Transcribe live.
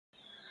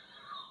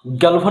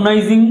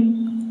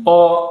galvanizing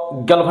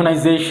or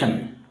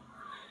galvanization.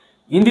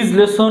 In this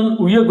lesson,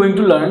 we are going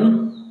to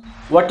learn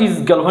what is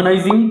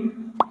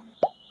galvanizing,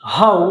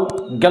 how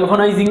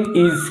galvanizing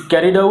is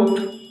carried out,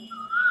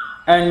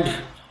 and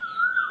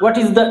what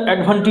is the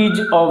advantage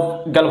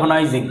of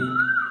galvanizing.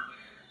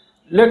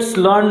 Let's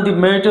learn the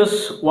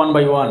matters one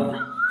by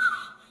one.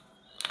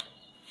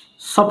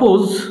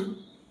 Suppose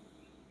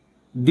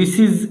this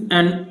is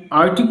an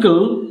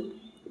article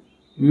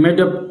made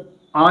of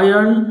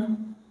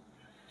iron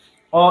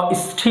or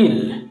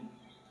steel.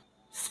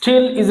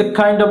 Steel is a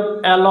kind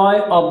of alloy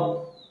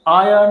of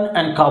iron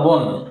and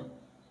carbon,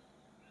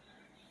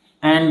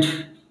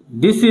 and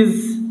this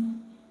is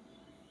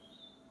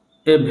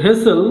a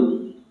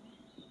vessel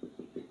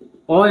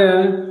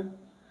where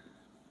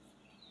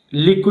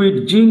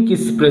liquid zinc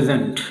is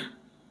present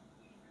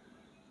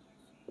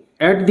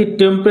at the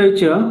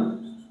temperature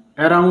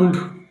around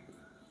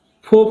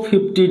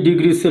 450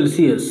 degrees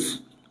Celsius.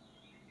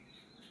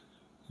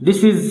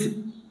 This is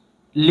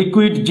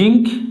liquid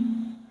zinc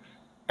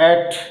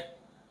at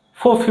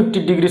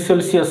 450 degrees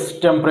Celsius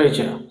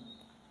temperature.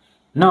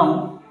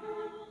 Now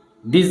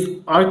this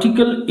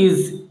article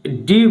is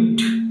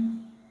dipped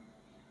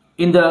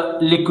in the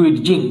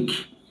liquid zinc.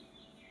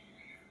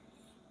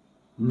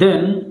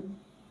 Then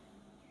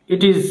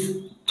it is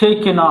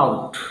taken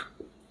out.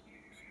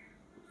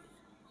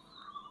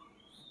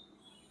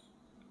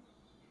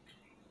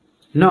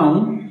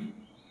 Now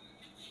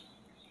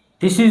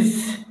this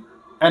is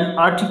an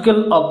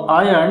article of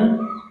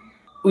iron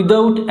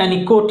without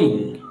any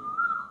coating,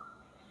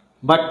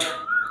 but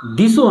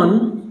this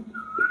one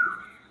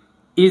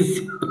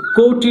is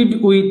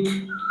coated with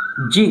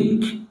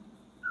zinc.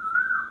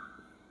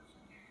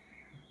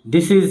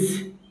 This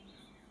is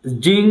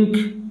zinc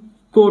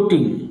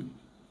coating.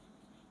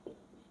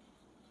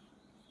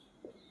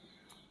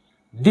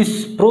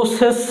 This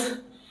process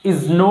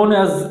is known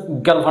as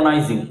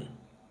galvanizing.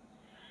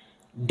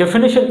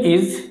 Definition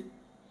is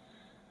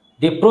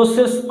the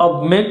process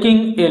of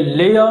making a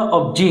layer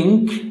of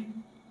zinc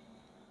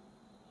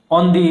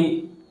on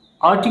the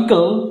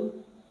article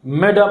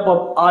made up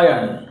of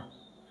iron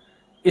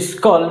is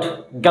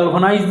called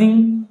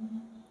galvanizing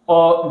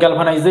or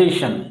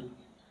galvanization.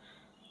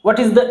 What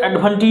is the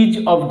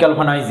advantage of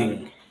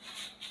galvanizing?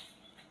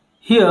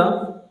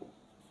 Here,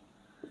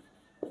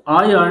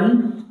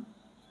 iron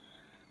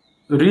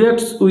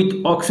reacts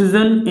with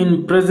oxygen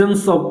in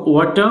presence of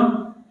water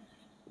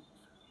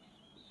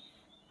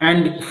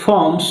and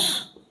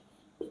forms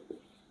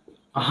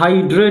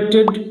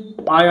hydrated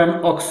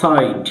iron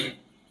oxide.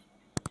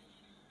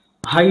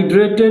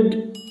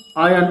 Hydrated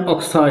iron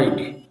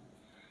oxide,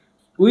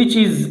 which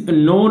is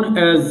known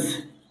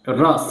as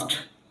rust.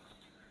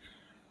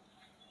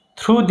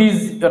 Through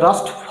this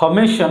rust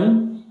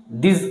formation,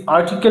 this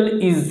article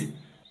is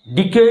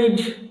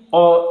decayed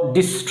or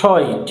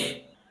destroyed.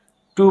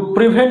 To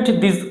prevent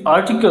this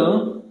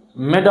article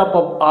made up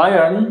of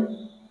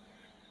iron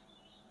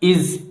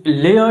is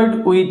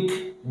layered with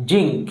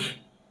zinc.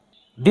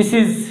 This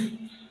is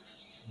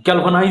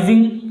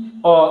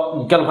galvanizing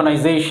or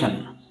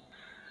galvanization.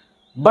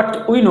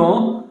 But we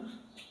know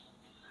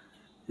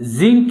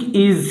zinc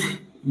is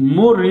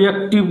more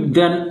reactive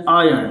than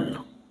iron.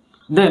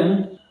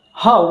 Then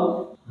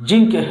how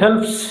zinc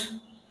helps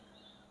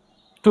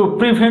to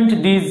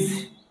prevent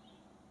this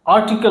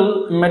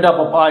article made up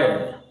of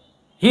iron?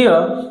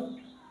 Here,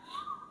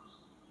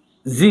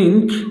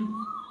 zinc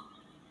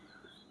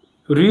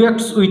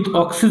reacts with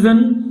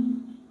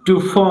oxygen to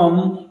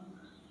form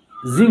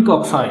zinc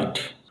oxide.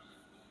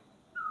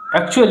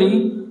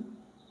 Actually,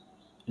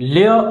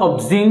 layer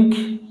of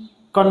zinc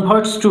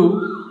converts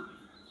to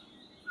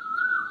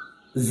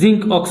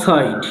zinc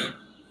oxide.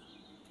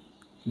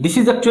 This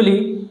is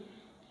actually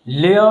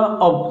layer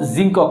of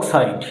zinc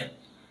oxide.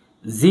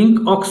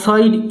 Zinc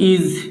oxide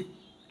is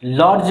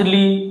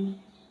largely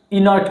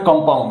inert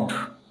compound.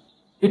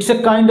 It's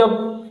a kind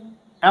of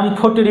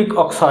amphoteric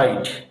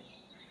oxide.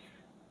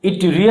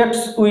 It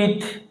reacts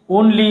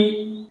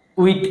only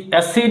with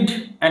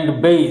acid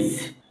and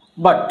base,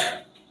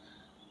 but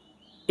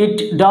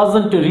it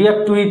doesn't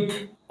react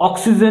with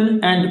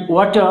oxygen and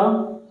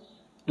water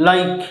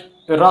like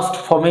rust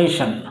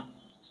formation.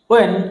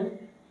 When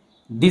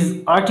this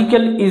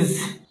article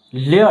is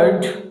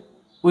layered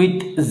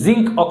with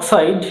zinc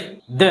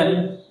oxide,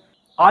 then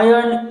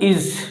iron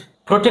is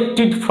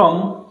protected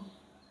from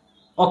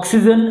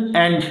oxygen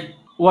and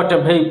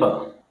water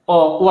vapor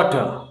or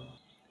water.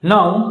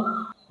 Now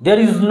there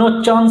is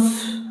no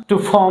chance to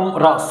form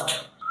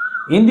rust.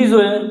 In this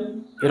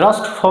way,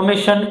 rust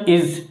formation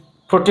is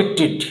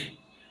protected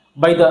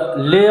by the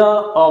layer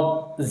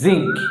of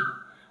zinc,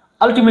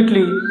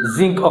 ultimately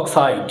zinc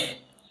oxide.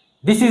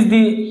 This is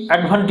the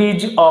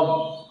advantage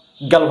of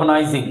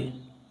galvanizing.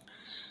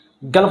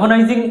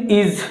 Galvanizing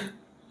is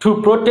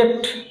to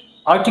protect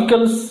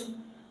articles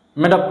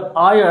made of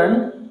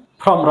iron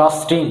from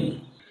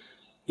rusting.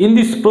 In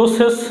this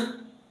process,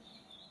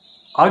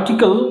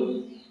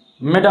 article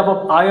made up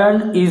of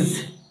iron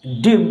is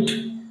dipped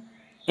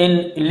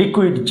in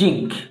liquid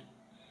zinc,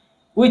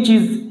 which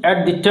is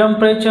at the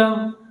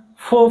temperature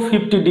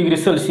 450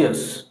 degrees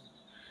Celsius.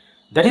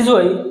 That is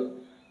why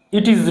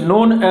it is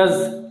known as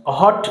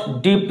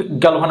hot dip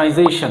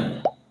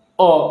galvanization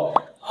or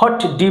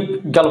hot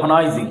dip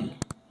galvanizing.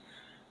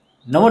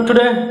 Now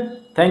today,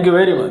 thank you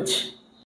very much.